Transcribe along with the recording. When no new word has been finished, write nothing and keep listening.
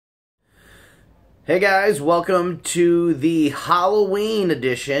Hey guys, welcome to the Halloween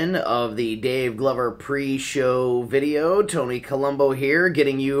edition of the Dave Glover pre-show video. Tony Colombo here,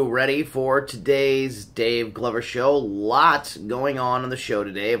 getting you ready for today's Dave Glover show. Lots going on the show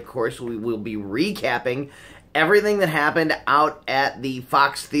today. Of course, we will be recapping everything that happened out at the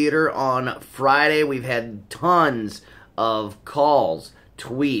Fox Theater on Friday. We've had tons of calls,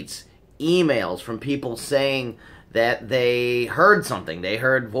 tweets, emails from people saying that they heard something. They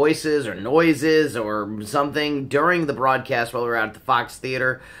heard voices or noises or something during the broadcast while we were out at the Fox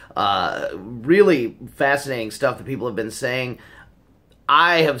Theater. Really fascinating stuff that people have been saying.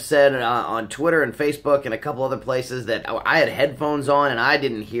 I have said on Twitter and Facebook and a couple other places that I had headphones on and I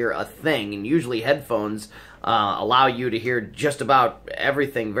didn't hear a thing. And usually headphones allow you to hear just about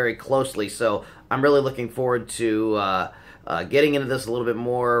everything very closely. So I'm really looking forward to getting into this a little bit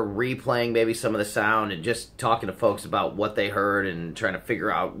more, replaying maybe some of the sound, and just talking to folks about what they heard and trying to figure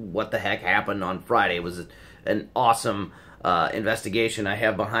out what the heck happened on Friday. It was an awesome investigation. I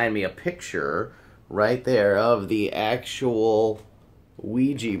have behind me a picture right there of the actual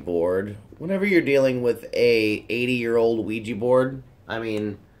Ouija board. Whenever you're dealing with a 80-year-old Ouija board, I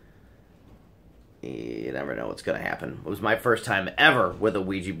mean, you never know what's going to happen. It was my first time ever with a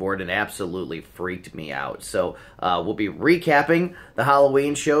Ouija board and absolutely freaked me out. So we'll be recapping the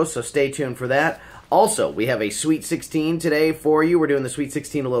Halloween show, so stay tuned for that. Also, we have a Sweet 16 today for you. We're doing the Sweet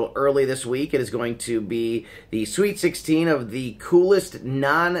 16 a little early this week. It is going to be the Sweet 16 of the coolest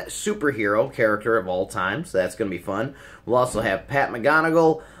non-superhero character of all time, so that's going to be fun. We'll also have Pat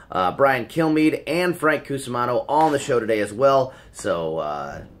McGonigal, Brian Kilmeade, and Frank Cusimano all on the show today as well.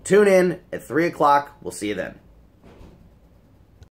 So tune in at 3 o'clock. We'll see you then.